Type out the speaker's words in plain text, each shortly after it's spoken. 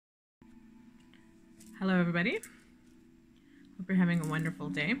Hello everybody, hope you're having a wonderful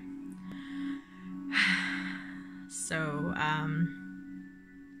day. So I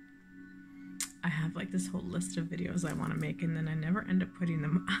have like this whole list of videos I want to make, and then I never end up putting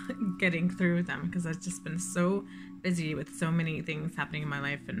them getting through them because I've just been so busy with so many things happening in my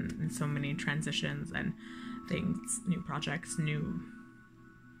life and so many transitions and things, new projects, new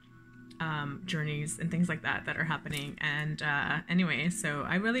journeys and things like that are happening. And anyway, so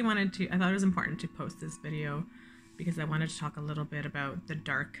I really wanted to, I thought it was important to post this video because I wanted to talk a little bit about the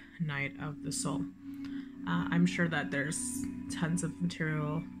dark night of the soul. I'm sure that there's tons of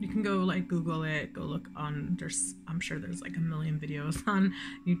material. You can go like Google it, go look on, I'm sure there's like a million videos on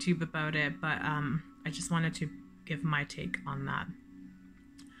YouTube about it, but I just wanted to give my take on that.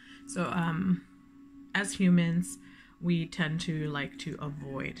 So as humans, we tend to like to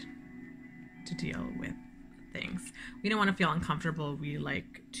avoid to deal with things. We don't want to feel uncomfortable. We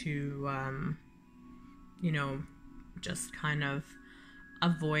like to you know, just kind of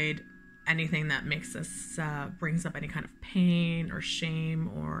avoid anything that makes us brings up any kind of pain or shame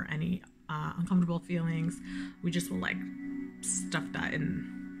or any uncomfortable feelings. We just will like stuff that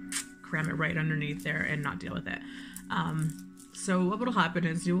and cram it right underneath there and not deal with it. So what will happen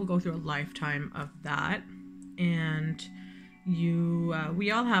is you will go through a lifetime of that, and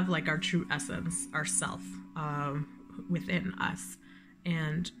we all have like our true essence, our self within us,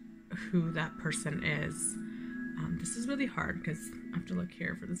 and who that person is. This is really hard because I have to look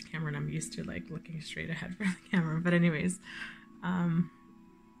here for this camera, and I'm used to like looking straight ahead for the camera. But anyways,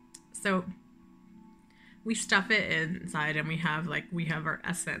 so we stuff it inside, and we have our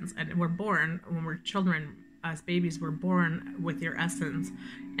essence, and we're born, when we're children, as babies, we're born with your essence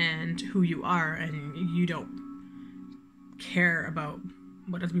and who you are, and you don't care about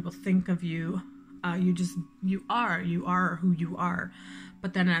what other people think of you. You are who you are.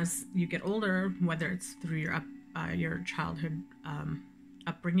 But then as you get older, whether it's through your childhood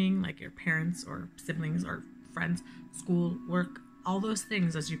upbringing, like your parents or siblings or friends, school, work, all those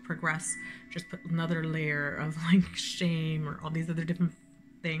things, as you progress, just put another layer of like shame or all these other different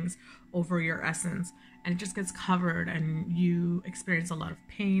things over your essence, and it just gets covered, and you experience a lot of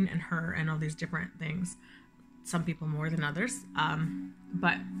pain and hurt and all these different things. Some people more than others,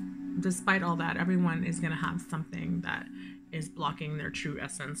 but despite all that, everyone is going to have something that is blocking their true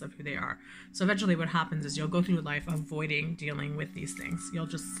essence of who they are. So eventually what happens is you'll go through life avoiding dealing with these things. You'll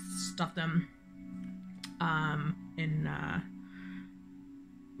just stuff them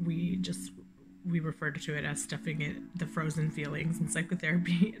we refer to it as stuffing it, the frozen feelings in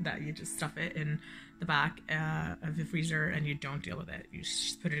psychotherapy, that you just stuff it in the back of the freezer and you don't deal with it. You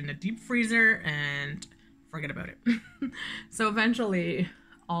just put it in a deep freezer and forget about it. So eventually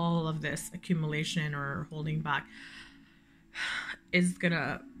all of this accumulation or holding back is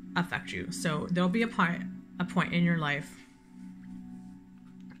gonna affect you. So there'll be a point in your life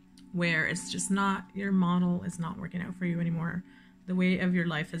where it's just not, your model is not working out for you anymore. The way of your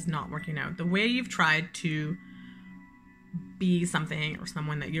life is not working out. The way you've tried to be something or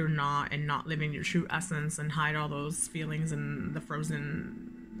someone that you're not, and not living your true essence, and hide all those feelings and the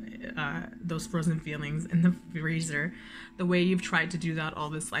those frozen feelings in the freezer, the way you've tried to do that all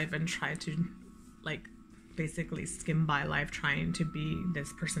this life and tried to like basically skim by life trying to be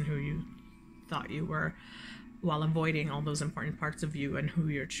this person who you thought you were, while avoiding all those important parts of you and who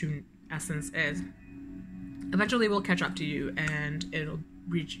your true essence is, eventually will catch up to you, and you'll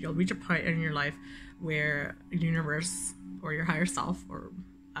reach a point in your life where the universe or your higher self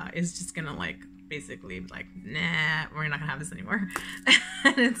is just gonna like basically like, nah, we're not gonna have this anymore.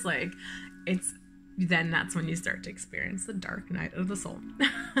 And it's like, then that's when you start to experience the dark night of the soul.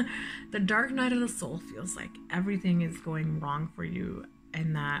 The dark night of the soul feels like everything is going wrong for you,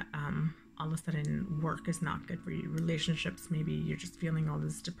 and that all of a sudden work is not good for you. Relationships, maybe you're just feeling all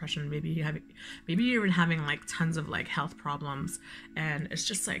this depression. Maybe you're even having like tons of like health problems, and it's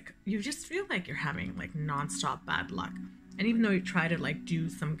just like you just feel like you're having like nonstop bad luck. And even though you try to like do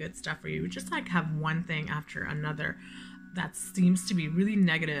some good stuff for you, just like have one thing after another that seems to be really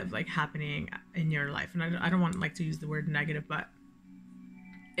negative like happening in your life. And I don't want like to use the word negative, but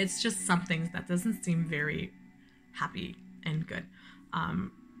it's just something that doesn't seem very happy and good.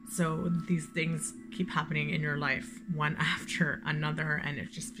 So these things keep happening in your life one after another, and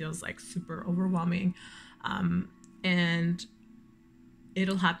it just feels like super overwhelming. And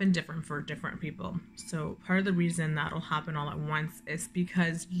it'll happen different for different people. So part of the reason that'll happen all at once is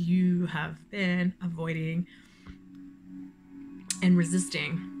because you have been avoiding and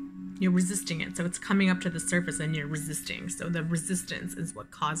resisting. You're resisting it. So it's coming up to the surface and you're resisting. So the resistance is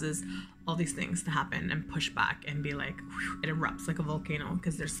what causes all these things to happen and push back and be like, whew, it erupts like a volcano,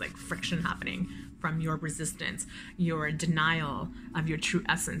 because there's like friction happening from your resistance, your denial of your true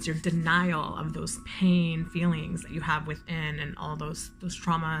essence, your denial of those pain feelings that you have within, and all those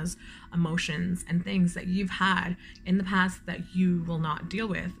traumas, emotions, and things that you've had in the past that you will not deal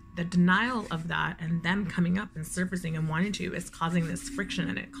with. The denial of that and them coming up and surfacing and wanting to is causing this friction,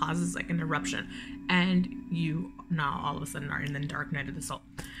 and it causes like an eruption, and you now all of a sudden are in the dark night of the soul.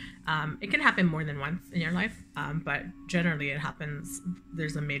 It can happen more than once in your life, but generally it happens.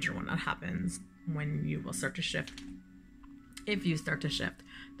 There's a major one that happens when you will start to shift. If you start to shift,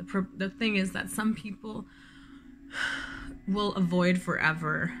 the thing is that some people will avoid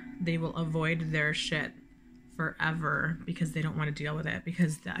forever. They will avoid their shit forever because they don't want to deal with it,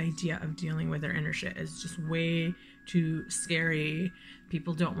 because the idea of dealing with their inner shit is just way too scary.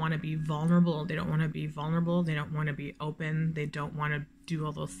 People don't want to be vulnerable. They don't want to be vulnerable. They don't want to be open. They don't want to do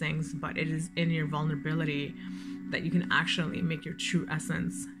all those things. But it is in your vulnerability that you can actually make your true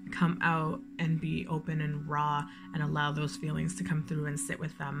essence come out and be open and raw, and allow those feelings to come through and sit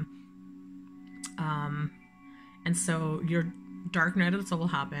with them. And so your dark night of the soul will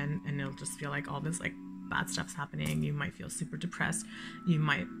happen, and it'll just feel like all this like bad stuff's happening. You might feel super depressed. You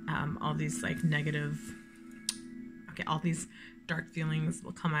might all these like negative, all these dark feelings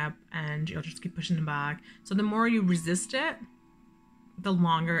will come up, and you'll just keep pushing them back. So the more you resist it, the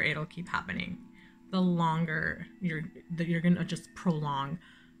longer it'll keep happening. The longer you're gonna just prolong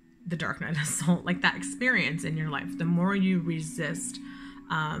the dark night of the soul, like that experience in your life. The more you resist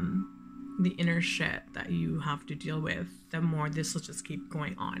the inner shit that you have to deal with, the more this will just keep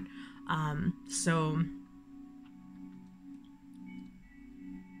going on. So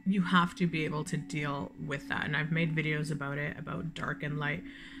you have to be able to deal with that. And I've made videos about it, about dark and light.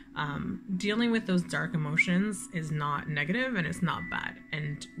 Dealing with those dark emotions is not negative, and it's not bad.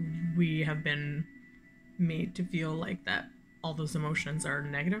 And we have been made to feel like that all those emotions are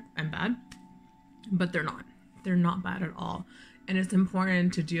negative and bad, but they're not. They're not bad at all. And it's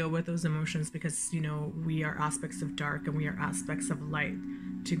important to deal with those emotions because, you know, we are aspects of dark and we are aspects of light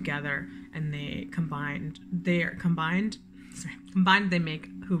together, and combined, they make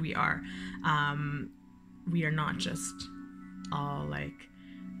who we are. We are not just all like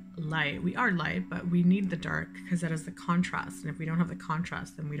light. We are light, but we need the dark because that is the contrast. And if we don't have the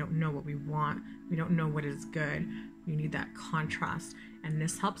contrast, then we don't know what we want. We don't know what is good. We need that contrast. And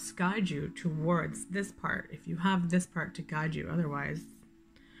this helps guide you towards this part. If you have this part to guide you, otherwise,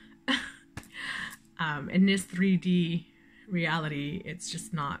 in this 3D reality, it's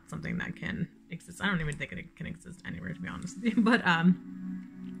just not something that can exist. I don't even think it can exist anywhere, to be honest with you. But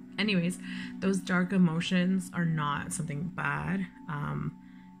anyways, those dark emotions are not something bad.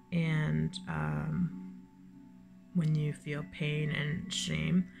 When you feel pain and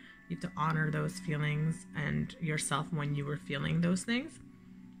shame, you have to honor those feelings and yourself when you were feeling those things,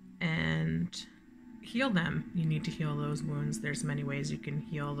 and heal them. You need to heal those wounds. There's many ways you can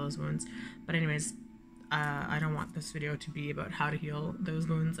heal those wounds. But anyways, I don't want this video to be about how to heal those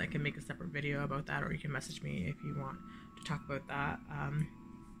wounds. I can make a separate video about that, or you can message me if you want to talk about that.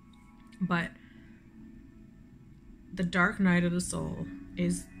 But the dark night of the soul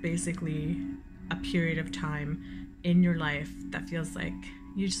is basically a period of time in your life that feels like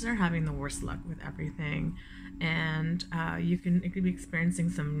you just are having the worst luck with everything, and it could be experiencing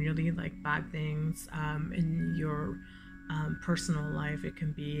some really like bad things in your personal life. It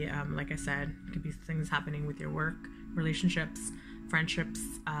can be like I said, it could be things happening with your work, relationships, friendships,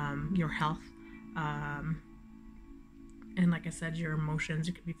 your health, and like I said, your emotions.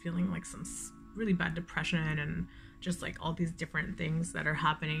 You could be feeling like some really bad depression, and just like all these different things that are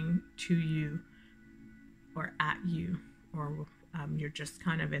happening to you or at you, or you're just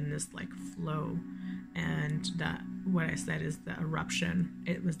kind of in this like flow. And that, what I said, is the eruption.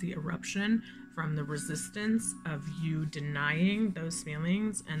 It was the eruption from the resistance of you denying those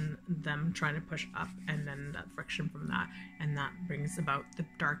feelings and them trying to push up, and then that friction from that, and that brings about the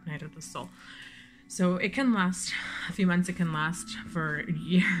dark night of the soul. So it can last a few months, it can last for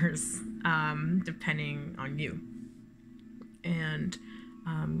years, depending on you. And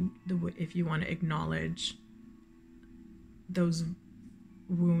if you want to acknowledge those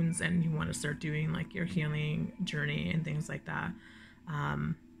wounds and you want to start doing like your healing journey and things like that.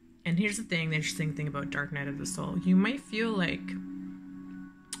 And here's the interesting thing about dark night of the soul. You might feel like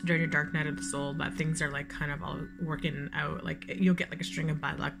during your dark night of the soul that things are like kind of all working out. Like you'll get like a string of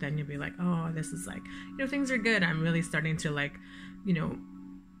bad luck, then you'll be like, oh, this is like, you know, things are good. I'm really starting to like, you know,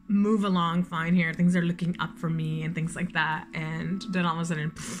 move along fine here. Things are looking up for me and things like that. And then all of a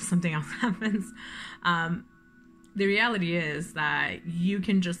sudden, something else happens. the reality is that you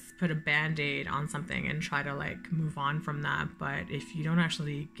can just put a band-aid on something and try to like move on from that. But if you don't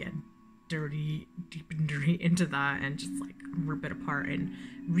actually get deep and dirty into that and just like rip it apart and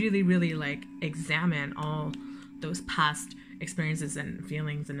really, really like examine all those past experiences and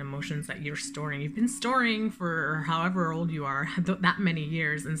feelings and emotions that you've been storing for however old you are, that many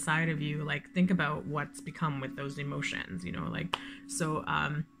years inside of you, like think about what's become with those emotions, you know, like, so,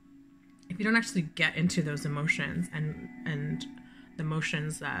 if you don't actually get into those emotions and the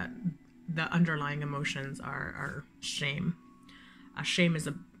emotions that the underlying emotions are shame. Shame is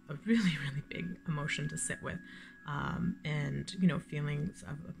a really, really big emotion to sit with. And, you know, feelings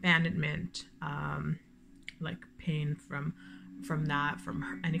of abandonment, like pain from that,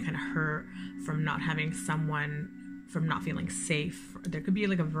 from any kind of hurt, from not having someone, from not feeling safe. There could be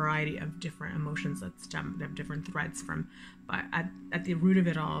like a variety of different emotions that stem, they have different threads from, but at the root of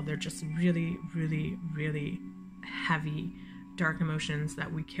it all, they're just really, really, really heavy, dark emotions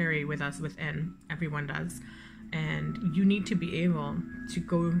that we carry with us within. Everyone does. And you need to be able to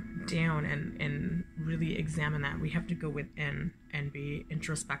go down and really examine that. We have to go within and be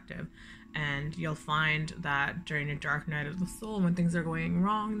introspective. And you'll find that during a dark night of the soul, when things are going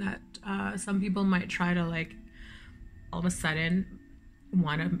wrong, that some people might try to like all of a sudden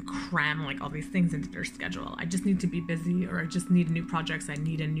want to cram like all these things into their schedule. I just need to be busy, or I just need new projects. I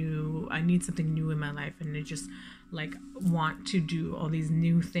need something new in my life. And they just like want to do all these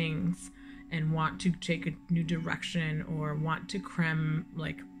new things and want to take a new direction, or want to cram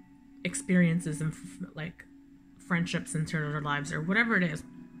like experiences and like friendships into their lives, or whatever it is.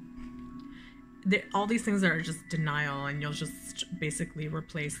 All these things are just denial, and you'll just basically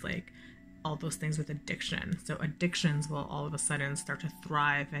replace like all those things with addiction. So addictions will all of a sudden start to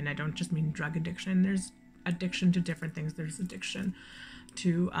thrive. And I don't just mean drug addiction. There's addiction to different things. There's addiction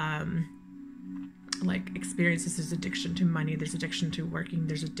to like experiences. There's addiction to money. There's addiction to working.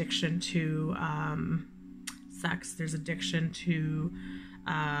 There's addiction to sex. There's addiction to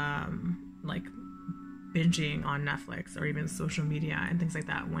like binging on Netflix or even social media and things like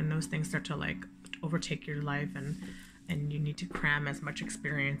that. When those things start to like overtake your life, and you need to cram as much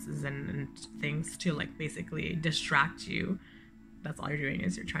experiences and things to like basically distract you. That's all you're doing,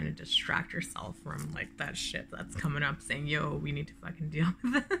 is you're trying to distract yourself from like that shit that's coming up, saying, yo, we need to fucking deal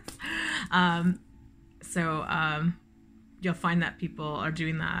with this. So you'll find that people are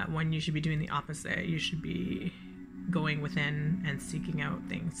doing that when you should be doing the opposite. You should be going within and seeking out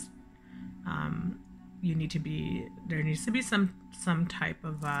things. There needs to be some type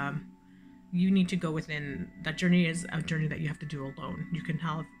of, you need to go within. That journey is a journey that you have to do alone. You can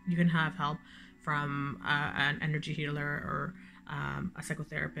have help from an energy healer or a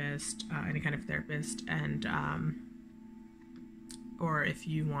psychotherapist, any kind of therapist, and or if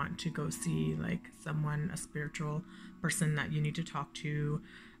you want to go see like a spiritual person that you need to talk to,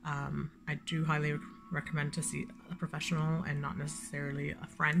 I do highly recommend to see a professional and not necessarily a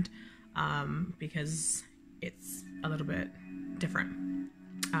friend, because it's a little bit different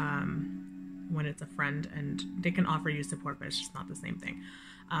when it's a friend, and they can offer you support, but it's just not the same thing.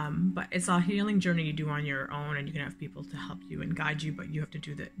 But it's a healing journey you do on your own, and you can have people to help you and guide you, but you have to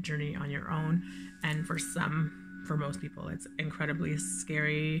do the journey on your own. And for most people, it's incredibly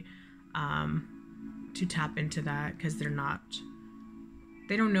scary to tap into that, because they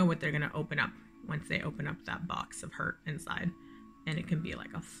don't know what they're going to open up once they open up that box of hurt inside. And it can be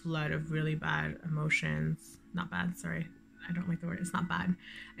like a flood of really bad emotions. Not bad, sorry. I don't like the word. It's not bad.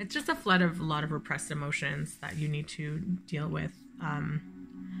 It's just a flood of a lot of repressed emotions that you need to deal with.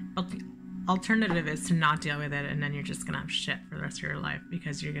 But the alternative is to not deal with it, and then you're just going to have shit for the rest of your life,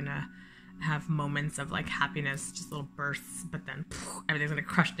 because you're going to have moments of like happiness, just little bursts, but then everything's going to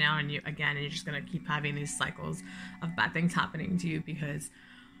crush down on you again, and you're just going to keep having these cycles of bad things happening to you because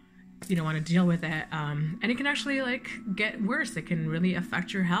you don't want to deal with it. And it can actually like get worse. It can really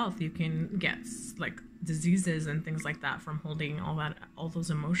affect your health. You can get like diseases and things like that from holding all those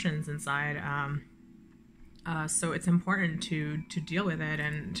emotions inside. So it's important to deal with it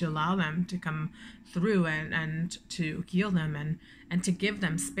and to allow them to come through and to heal them and to give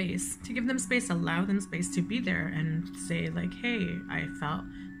them space, allow them space to be there and say like, hey, I felt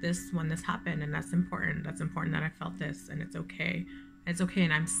this when this happened, and that's important that I felt this, and it's okay. It's okay,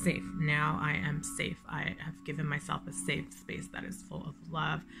 and I'm safe. Now I am safe. I have given myself a safe space that is full of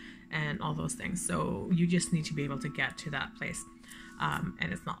love and all those things. So you just need to be able to get to that place.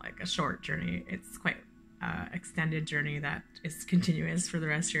 And it's not like a short journey. It's quite extended journey that is continuous for the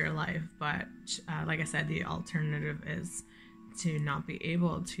rest of your life. But like I said, the alternative is to not be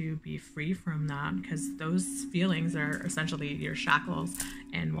able to be free from that, because those feelings are essentially your shackles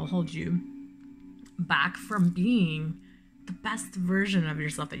and will hold you back from being the best version of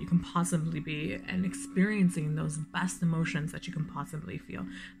yourself that you can possibly be, and experiencing those best emotions that you can possibly feel,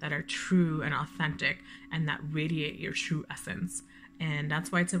 that are true and authentic and that radiate your true essence. And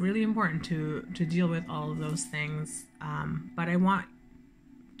that's why it's really important to deal with all of those things. But I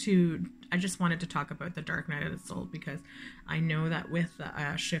just wanted to talk about the dark night of the soul, because I know that with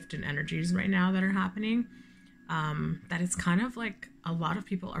the shift in energies right now that are happening, that it's kind of like a lot of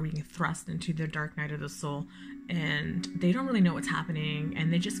people are being thrust into the dark night of the soul, and they don't really know what's happening,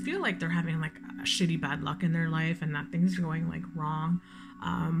 and they just feel like they're having like a shitty bad luck in their life, and that things are going like wrong.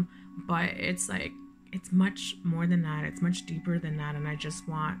 But it's like, it's much more than that. It's much deeper than that. And I just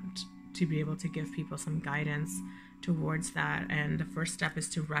want to be able to give people some guidance towards that. And the first step is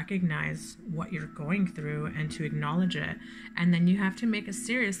to recognize what you're going through and to acknowledge it. And then you have to make a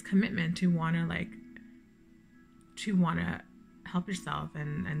serious commitment to want to help yourself.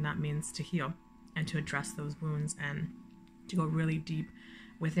 And that means to heal and to address those wounds and to go really deep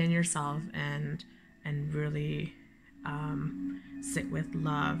within yourself and really sit with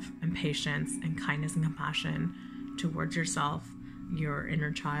love and patience and kindness and compassion towards yourself, your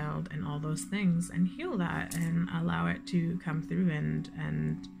inner child, and all those things, and heal that and allow it to come through,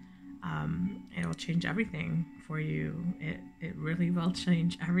 and it'll change everything for you. It really will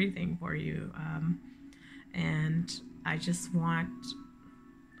change everything for you. And I just want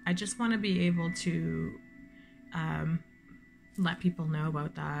to be able to let people know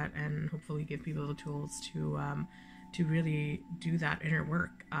about that, and hopefully give people the tools to really do that inner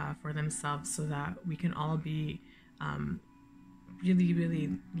work for themselves, so that we can all be really, really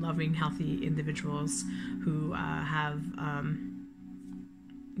loving, healthy individuals who have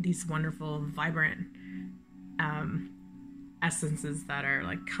these wonderful, vibrant essences that are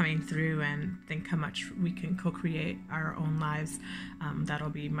like coming through, and think how much we can co-create our own lives that'll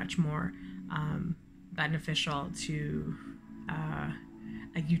be much more beneficial to a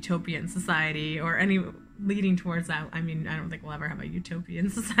utopian society, or any leading towards that. I mean, I don't think we'll ever have a utopian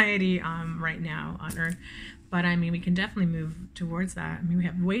society right now on Earth, but I mean, we can definitely move towards that. I mean, we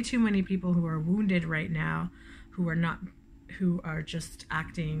have way too many people who are wounded right now, who are just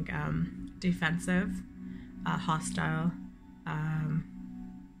acting defensive, hostile,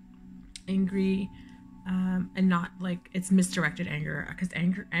 angry, and not like, it's misdirected anger, because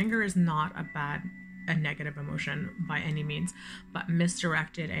anger is not a negative emotion by any means, but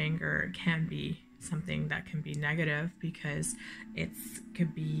misdirected anger can be something that can be negative, because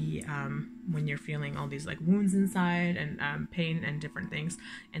could be when you're feeling all these like wounds inside and pain and different things,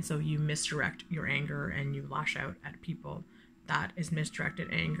 and so you misdirect your anger and you lash out at people. That is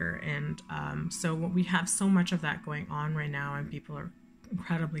misdirected anger. And so we have so much of that going on right now, and people are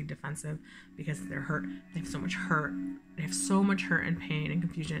incredibly defensive because they're hurt. They have so much hurt. They have so much hurt and pain and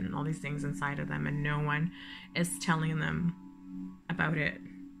confusion and all these things inside of them, and no one is telling them about it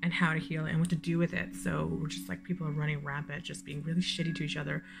and how to heal it and what to do with it. So we're just like, people are running rampant, just being really shitty to each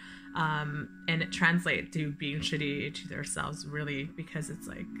other. And it translates to being shitty to themselves, really, because it's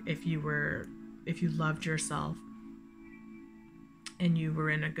like, if you loved yourself and you were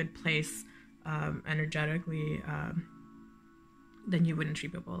in a good place energetically, then you wouldn't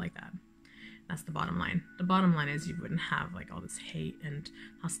treat people like that. That's the bottom line. The bottom line is, you wouldn't have like all this hate and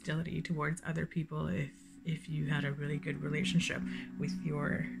hostility towards other people if you had a really good relationship with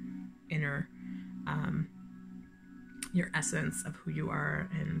your inner, your essence of who you are,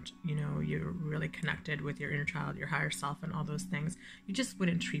 and you're really connected with your inner child, your higher self, and all those things. You just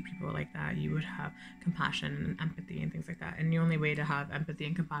wouldn't treat people like that. You would have compassion and empathy and things like that. And the only way to have empathy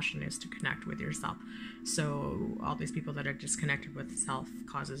and compassion is to connect with yourself. So all these people that are disconnected with self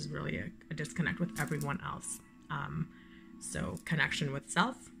causes really a disconnect with everyone else. So connection with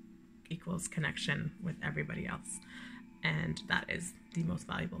self equals connection with everybody else. And that is the most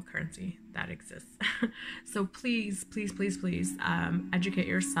valuable currency that exists. So please, please, please, please educate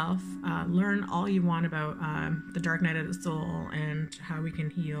yourself. Learn all you want about the dark night of the soul and how we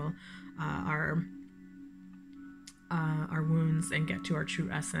can heal our wounds and get to our true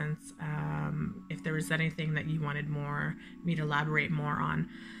essence. If there was anything that you wanted me to elaborate more on,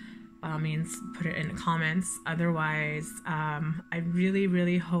 by all means, put it in the comments. Otherwise, I really,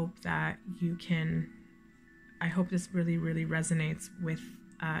 really hope that you can... I hope this really, really resonates with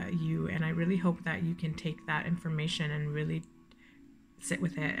you, and I really hope that you can take that information and really sit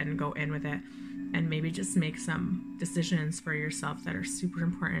with it and go in with it, and maybe just make some decisions for yourself that are super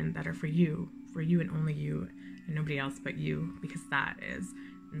important, that are for you and only you, and nobody else but you, because that is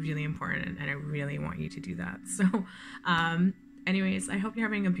really important, and I really want you to do that. So anyways, I hope you're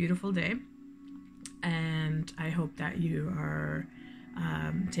having a beautiful day, and I hope that you are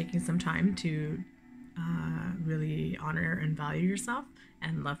taking some time to really honor and value yourself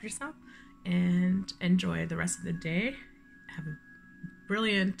and love yourself, and enjoy the rest of the day. Have a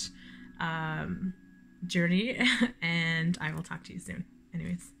brilliant journey, and I will talk to you soon.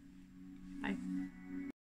 Anyways.